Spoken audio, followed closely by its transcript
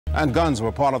And guns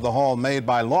were part of the haul made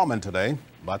by lawmen today,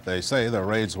 but they say the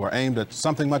raids were aimed at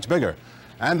something much bigger.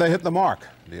 And they hit the mark.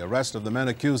 The arrest of the men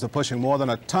accused of pushing more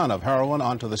than a ton of heroin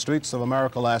onto the streets of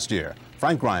America last year.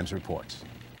 Frank Grimes reports.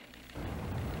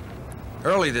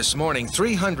 Early this morning,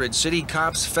 300 city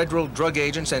cops, federal drug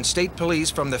agents, and state police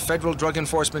from the Federal Drug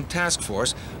Enforcement Task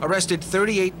Force arrested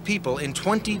 38 people in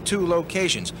 22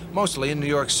 locations, mostly in New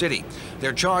York City.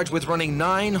 They're charged with running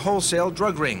 9 wholesale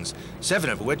drug rings, 7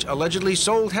 of which allegedly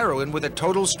sold heroin with a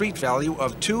total street value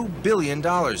of $2 billion.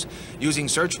 Using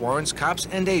search warrants, cops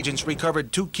and agents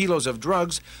recovered 2 kilos of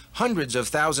drugs, hundreds of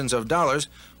thousands of dollars,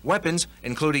 weapons,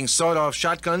 including sawed-off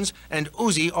shotguns and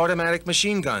Uzi automatic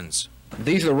machine guns.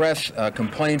 These arrests,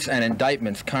 complaints, and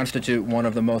indictments constitute one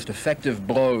of the most effective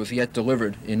blows yet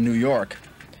delivered in New York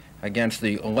against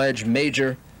the alleged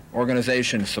major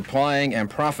organizations supplying and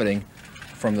profiting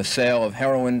from the sale of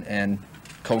heroin and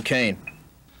cocaine.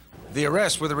 The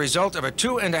arrests were the result of a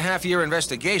 2.5-year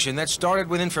investigation that started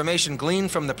with information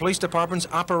gleaned from the police department's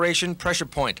Operation Pressure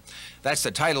Point. That's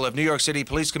the title of New York City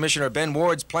Police Commissioner Ben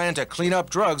Ward's plan to clean up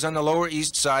drugs on the Lower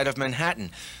East Side of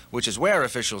Manhattan, which is where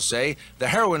officials say the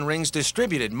heroin rings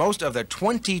distributed most of the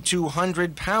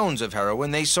 2,200 pounds of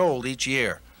heroin they sold each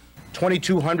year.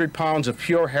 2,200 pounds of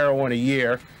pure heroin a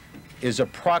year is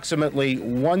approximately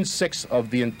 1/6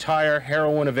 of the entire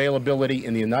heroin availability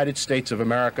in the United States of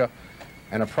America,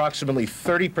 and approximately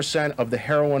 30% of the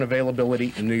heroin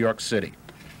availability in New York City.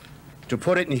 To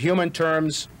put it in human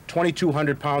terms,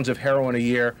 2,200 pounds of heroin a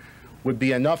year would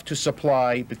be enough to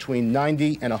supply between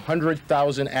 90 and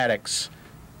 100,000 addicts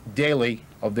daily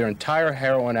of their entire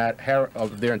heroin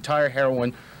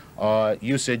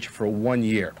usage for 1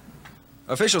 year.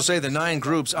 Officials say the 9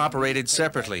 groups operated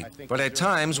separately, but at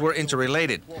times were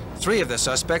interrelated. 3 of the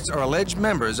suspects are alleged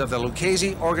members of the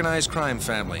Lucchese organized crime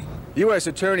family. U.S.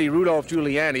 Attorney Rudolph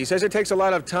Giuliani says it takes a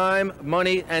lot of time,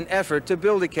 money, and effort to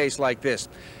build a case like this.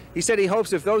 He said he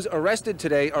hopes if those arrested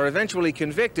today are eventually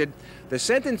convicted, the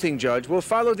sentencing judge will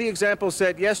follow the example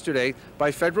set yesterday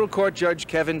by federal court judge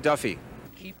Kevin Duffy.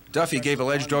 Duffy gave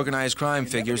alleged organized crime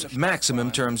figures maximum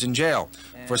terms in jail.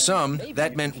 For some,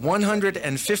 that meant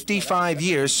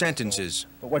 155-year sentences.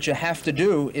 But what you have to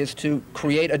do is to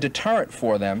create a deterrent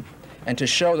for them and to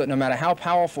show that no matter how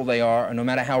powerful they are or no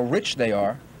matter how rich they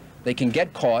are, they can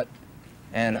get caught,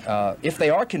 and if they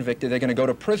are convicted, they're going to go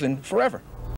to prison forever.